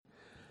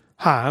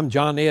Hi, I'm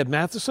John Ed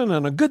Matheson,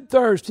 and a good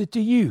Thursday to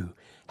you.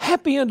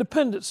 Happy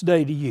Independence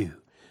Day to you.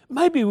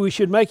 Maybe we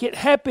should make it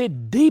Happy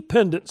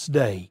Dependence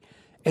Day,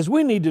 as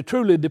we need to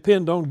truly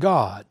depend on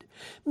God.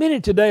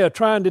 Many today are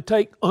trying to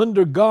take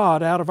under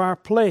God out of our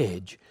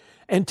pledge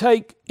and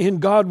take in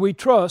God we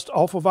trust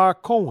off of our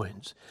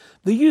coins.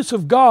 The use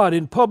of God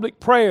in public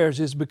prayers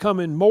is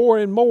becoming more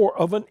and more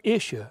of an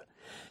issue.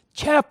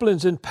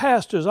 Chaplains and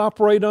pastors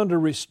operate under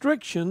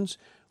restrictions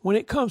when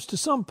it comes to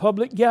some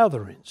public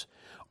gatherings.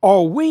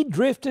 Are we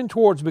drifting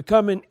towards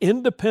becoming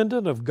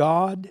independent of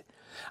God?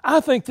 I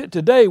think that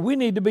today we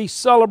need to be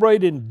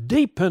celebrating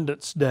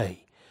Dependence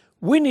Day.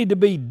 We need to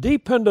be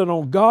dependent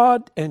on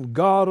God and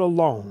God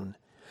alone.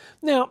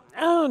 Now,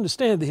 I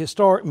understand the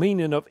historic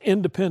meaning of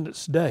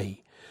Independence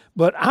Day,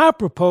 but I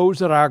propose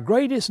that our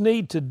greatest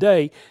need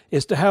today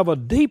is to have a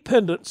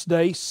Dependence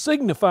Day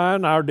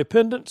signifying our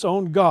dependence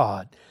on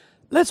God.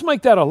 Let's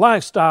make that a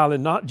lifestyle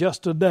and not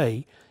just a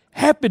day.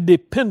 Happy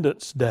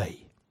Dependence Day.